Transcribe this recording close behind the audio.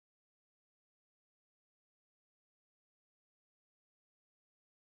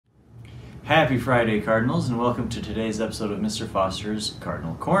Happy Friday, Cardinals, and welcome to today's episode of Mr. Foster's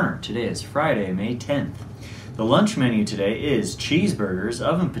Cardinal Corner. Today is Friday, May 10th. The lunch menu today is cheeseburgers,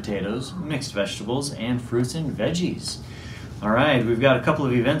 oven potatoes, mixed vegetables, and fruits and veggies. All right, we've got a couple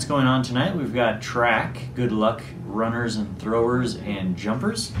of events going on tonight. We've got track, good luck runners and throwers and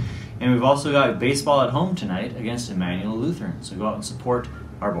jumpers. And we've also got baseball at home tonight against Emmanuel Lutheran. So go out and support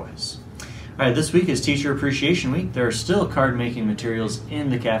our boys. All right, this week is Teacher Appreciation Week. There are still card-making materials in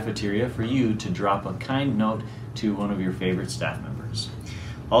the cafeteria for you to drop a kind note to one of your favorite staff members.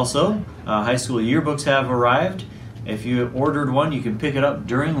 Also, high school yearbooks have arrived. If you ordered one, you can pick it up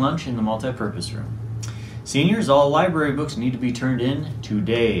during lunch in the multipurpose room. Seniors, all library books need to be turned in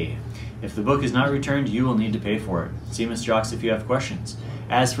today. If the book is not returned, you will need to pay for it. See Ms. Jocks if you have questions.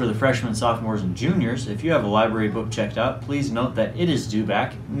 As for the freshmen, sophomores, and juniors, if you have a library book checked out, please note that it is due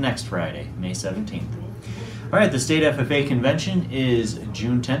back next Friday, May 17th. All right, the State FFA Convention is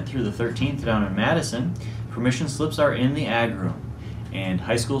June 10th through the 13th down in Madison. Permission slips are in the ag room, and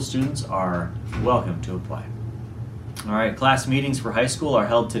high school students are welcome to apply. All right, class meetings for high school are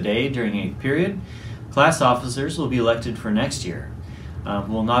held today during 8th period. Class officers will be elected for next year.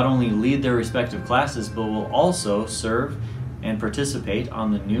 Will not only lead their respective classes, but will also serve and participate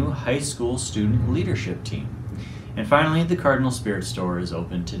on the new high school student leadership team. And finally, the Cardinal Spirit Store is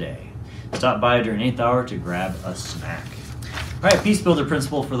open today. Stop by during 8th hour to grab a snack. All right, Peace Builder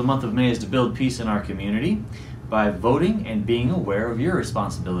principle for the month of May is to build peace in our community by voting and being aware of your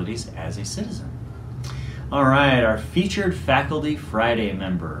responsibilities as a citizen. All right, our featured Faculty Friday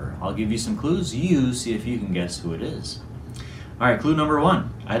member. I'll give you some clues. You see if you can guess who it is. All right, clue number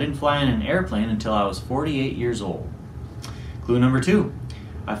 1. I didn't fly in an airplane until I was 48 years old. Clue number 2.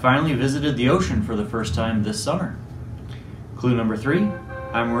 I finally visited the ocean for the first time this summer. Clue number 3.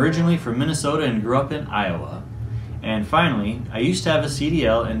 I'm originally from Minnesota and grew up in Iowa. And finally, I used to have a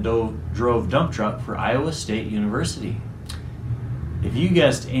CDL and drove dump truck for Iowa State University. If you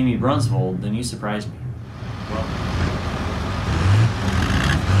guessed Amy Brunsvold, then you surprised me. Well,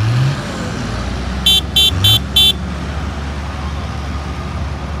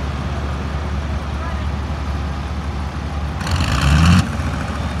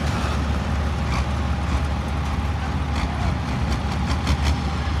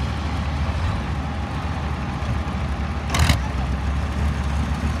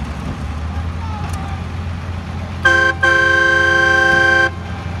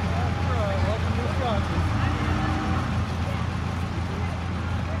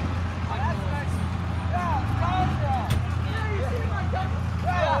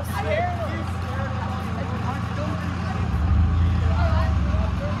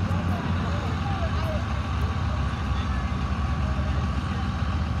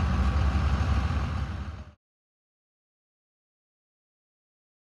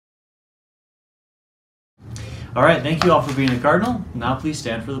 all right, thank you all for being a Cardinal. Now please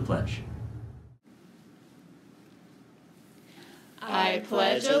stand for the pledge. I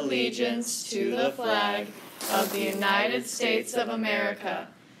pledge allegiance to the flag of the United States of America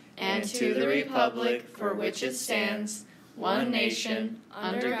and to the republic for which it stands, one nation,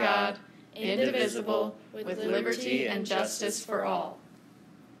 under God, indivisible, with liberty and justice for all.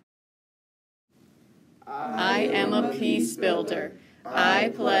 I am a peace builder.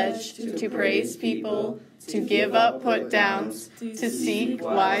 I pledge to praise people, to give up put-downs, to seek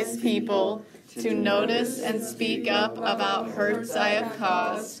wise people, to notice and speak up about hurts I have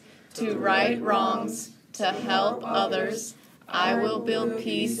caused, to right wrongs, to help others. I will build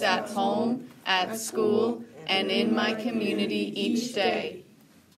peace at home, at school, and in my community each day.